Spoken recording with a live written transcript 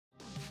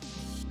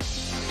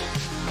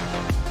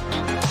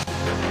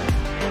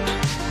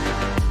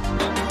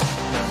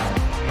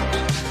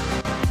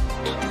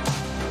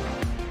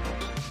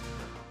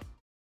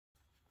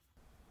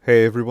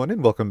Hey everyone,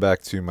 and welcome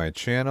back to my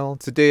channel.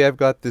 Today I've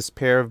got this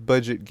pair of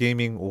budget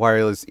gaming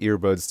wireless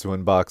earbuds to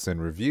unbox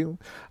and review.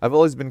 I've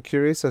always been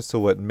curious as to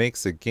what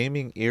makes a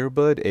gaming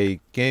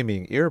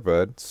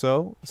earbud,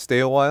 so stay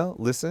a while,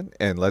 listen,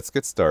 and let's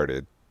get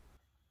started.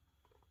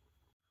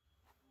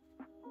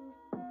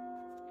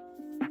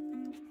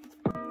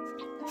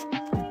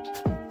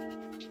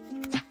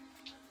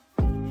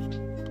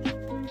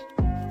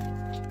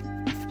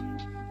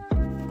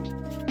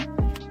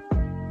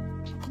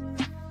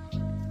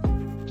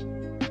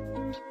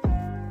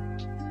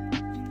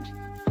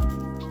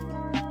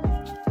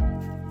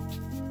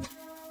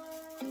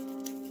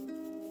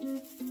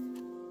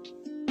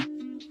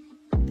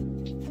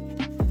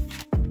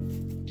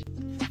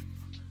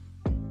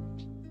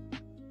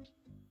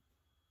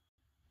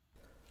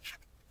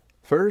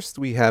 First,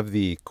 we have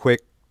the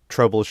quick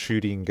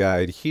troubleshooting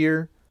guide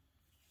here,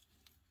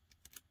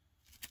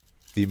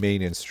 the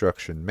main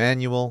instruction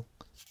manual,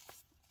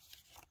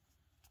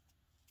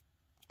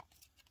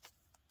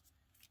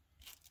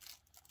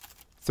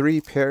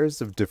 three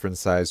pairs of different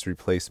size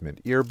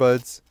replacement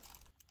earbuds,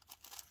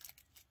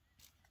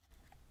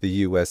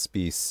 the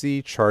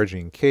USB-C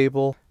charging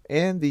cable,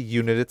 and the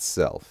unit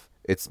itself.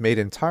 It's made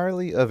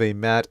entirely of a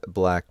matte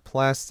black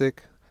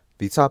plastic.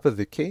 The top of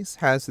the case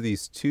has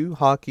these two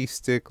hockey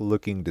stick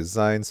looking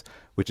designs,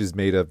 which is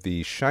made of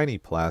the shiny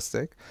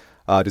plastic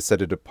to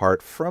set it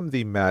apart from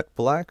the matte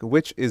black,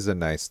 which is a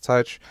nice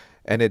touch.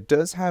 And it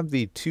does have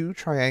the two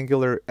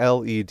triangular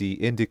LED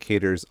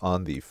indicators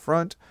on the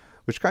front,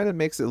 which kind of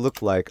makes it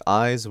look like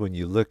eyes when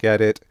you look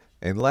at it.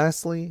 And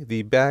lastly,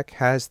 the back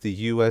has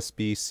the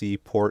USB-C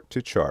port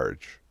to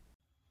charge.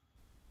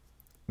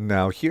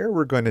 Now here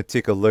we're going to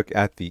take a look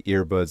at the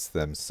earbuds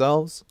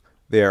themselves.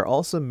 They are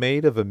also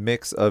made of a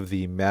mix of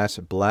the matte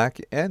black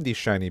and the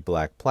shiny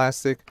black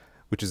plastic,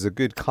 which is a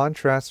good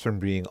contrast from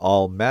being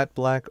all matte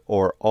black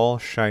or all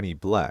shiny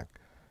black.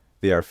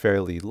 They are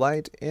fairly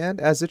light, and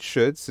as it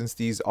should, since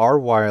these are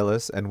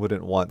wireless and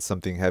wouldn't want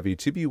something heavy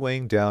to be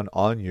weighing down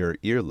on your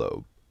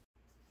earlobe.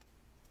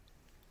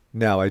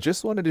 Now, I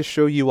just wanted to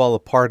show you all a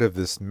part of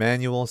this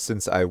manual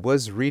since I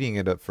was reading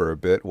it up for a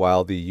bit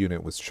while the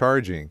unit was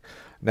charging.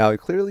 Now,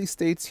 it clearly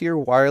states here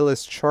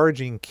wireless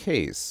charging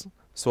case.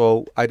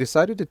 So I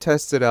decided to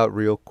test it out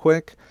real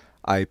quick.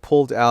 I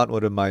pulled out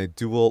one of my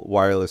dual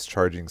wireless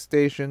charging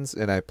stations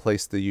and I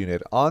placed the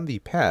unit on the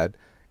pad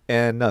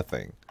and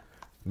nothing.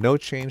 No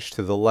change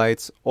to the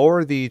lights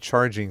or the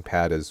charging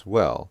pad as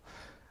well.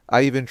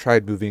 I even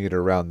tried moving it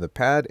around the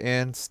pad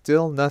and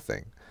still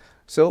nothing.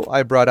 So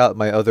I brought out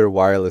my other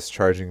wireless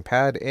charging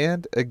pad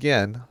and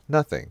again,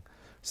 nothing.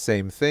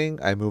 Same thing,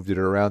 I moved it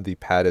around the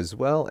pad as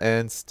well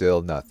and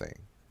still nothing.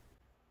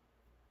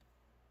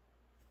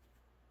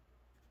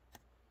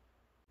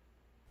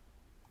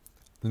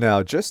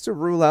 Now, just to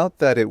rule out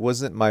that it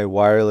wasn't my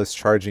wireless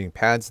charging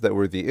pads that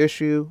were the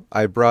issue,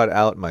 I brought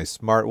out my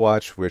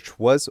smartwatch, which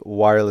was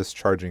wireless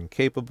charging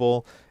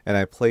capable, and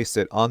I placed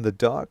it on the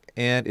dock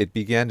and it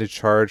began to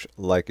charge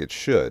like it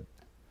should.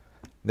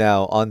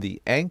 Now, on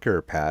the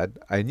Anchor pad,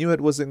 I knew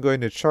it wasn't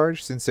going to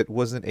charge since it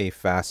wasn't a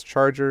fast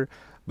charger,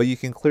 but you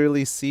can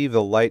clearly see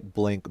the light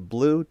blink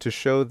blue to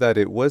show that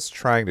it was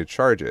trying to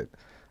charge it.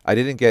 I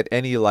didn't get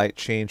any light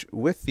change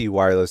with the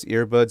wireless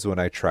earbuds when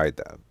I tried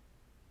them.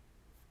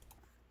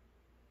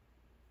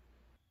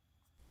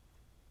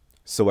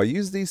 So I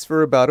used these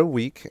for about a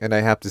week, and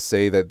I have to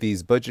say that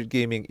these budget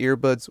gaming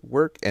earbuds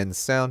work and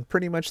sound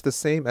pretty much the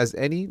same as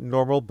any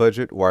normal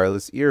budget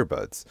wireless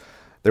earbuds.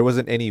 There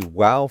wasn't any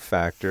wow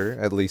factor,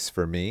 at least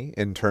for me,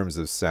 in terms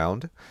of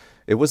sound.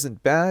 It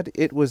wasn't bad,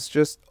 it was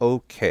just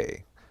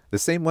okay. The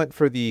same went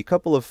for the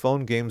couple of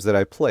phone games that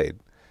I played.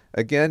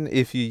 Again,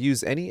 if you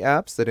use any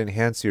apps that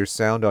enhance your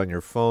sound on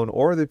your phone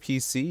or the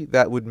PC,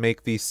 that would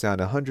make these sound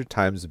 100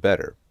 times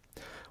better.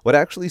 What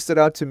actually stood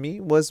out to me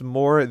was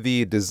more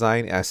the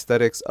design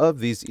aesthetics of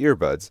these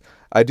earbuds.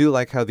 I do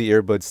like how the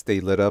earbuds stay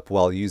lit up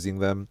while using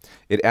them.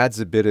 It adds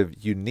a bit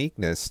of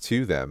uniqueness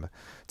to them.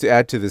 To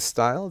add to the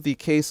style, the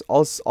case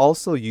is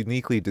also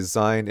uniquely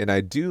designed, and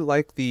I do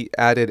like the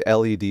added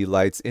LED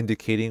lights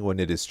indicating when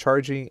it is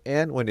charging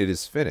and when it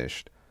is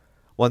finished.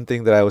 One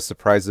thing that I was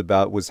surprised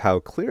about was how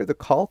clear the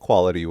call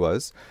quality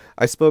was.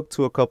 I spoke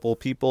to a couple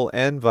people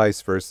and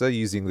vice versa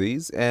using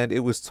these, and it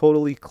was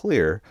totally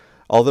clear.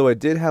 Although it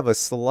did have a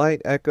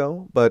slight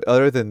echo, but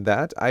other than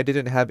that, I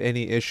didn't have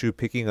any issue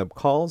picking up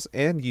calls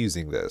and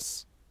using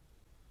this.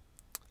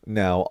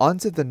 Now,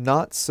 onto the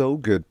not so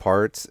good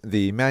parts.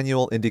 The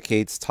manual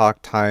indicates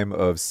talk time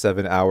of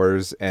 7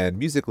 hours and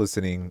music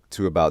listening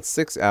to about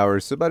 6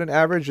 hours, so about an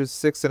average of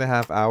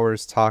 6.5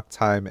 hours talk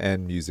time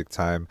and music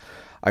time.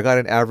 I got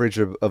an average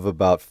of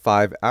about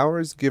 5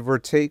 hours, give or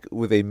take,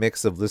 with a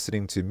mix of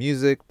listening to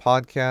music,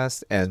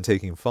 podcasts, and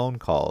taking phone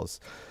calls.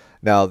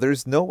 Now,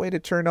 there's no way to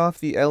turn off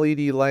the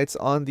LED lights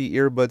on the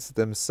earbuds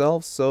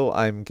themselves, so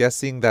I'm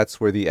guessing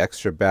that's where the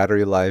extra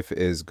battery life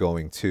is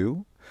going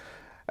to.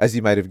 As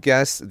you might have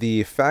guessed,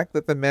 the fact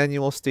that the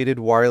manual stated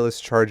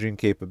wireless charging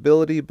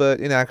capability,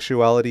 but in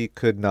actuality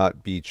could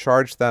not be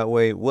charged that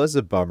way, was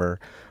a bummer,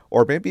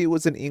 or maybe it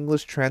was an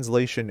English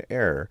translation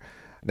error.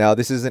 Now,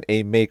 this isn't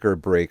a make or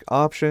break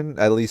option,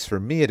 at least for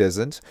me it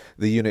isn't.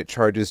 The unit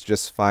charges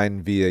just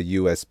fine via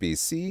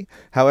USB-C.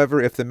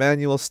 However, if the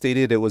manual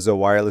stated it was a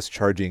wireless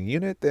charging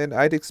unit, then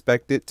I'd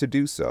expect it to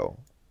do so.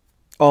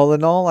 All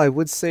in all, I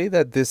would say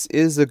that this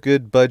is a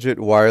good budget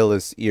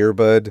wireless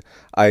earbud.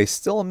 I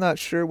still am not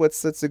sure what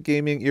sets a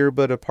gaming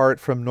earbud apart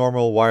from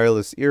normal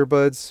wireless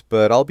earbuds,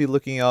 but I'll be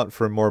looking out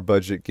for more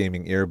budget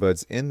gaming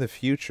earbuds in the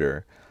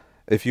future.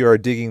 If you are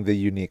digging the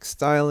unique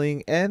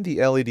styling and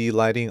the LED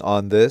lighting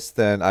on this,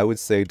 then I would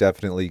say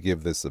definitely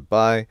give this a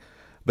buy.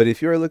 But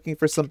if you are looking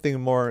for something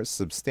more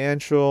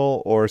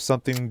substantial or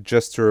something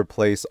just to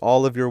replace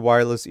all of your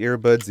wireless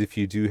earbuds if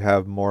you do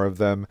have more of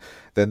them,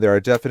 then there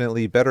are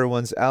definitely better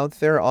ones out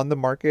there on the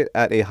market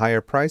at a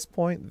higher price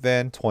point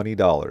than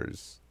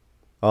 $20.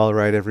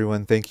 Alright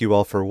everyone, thank you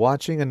all for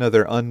watching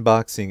another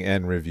unboxing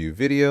and review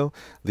video.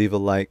 Leave a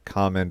like,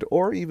 comment,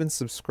 or even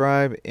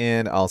subscribe,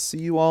 and I'll see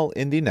you all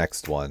in the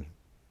next one.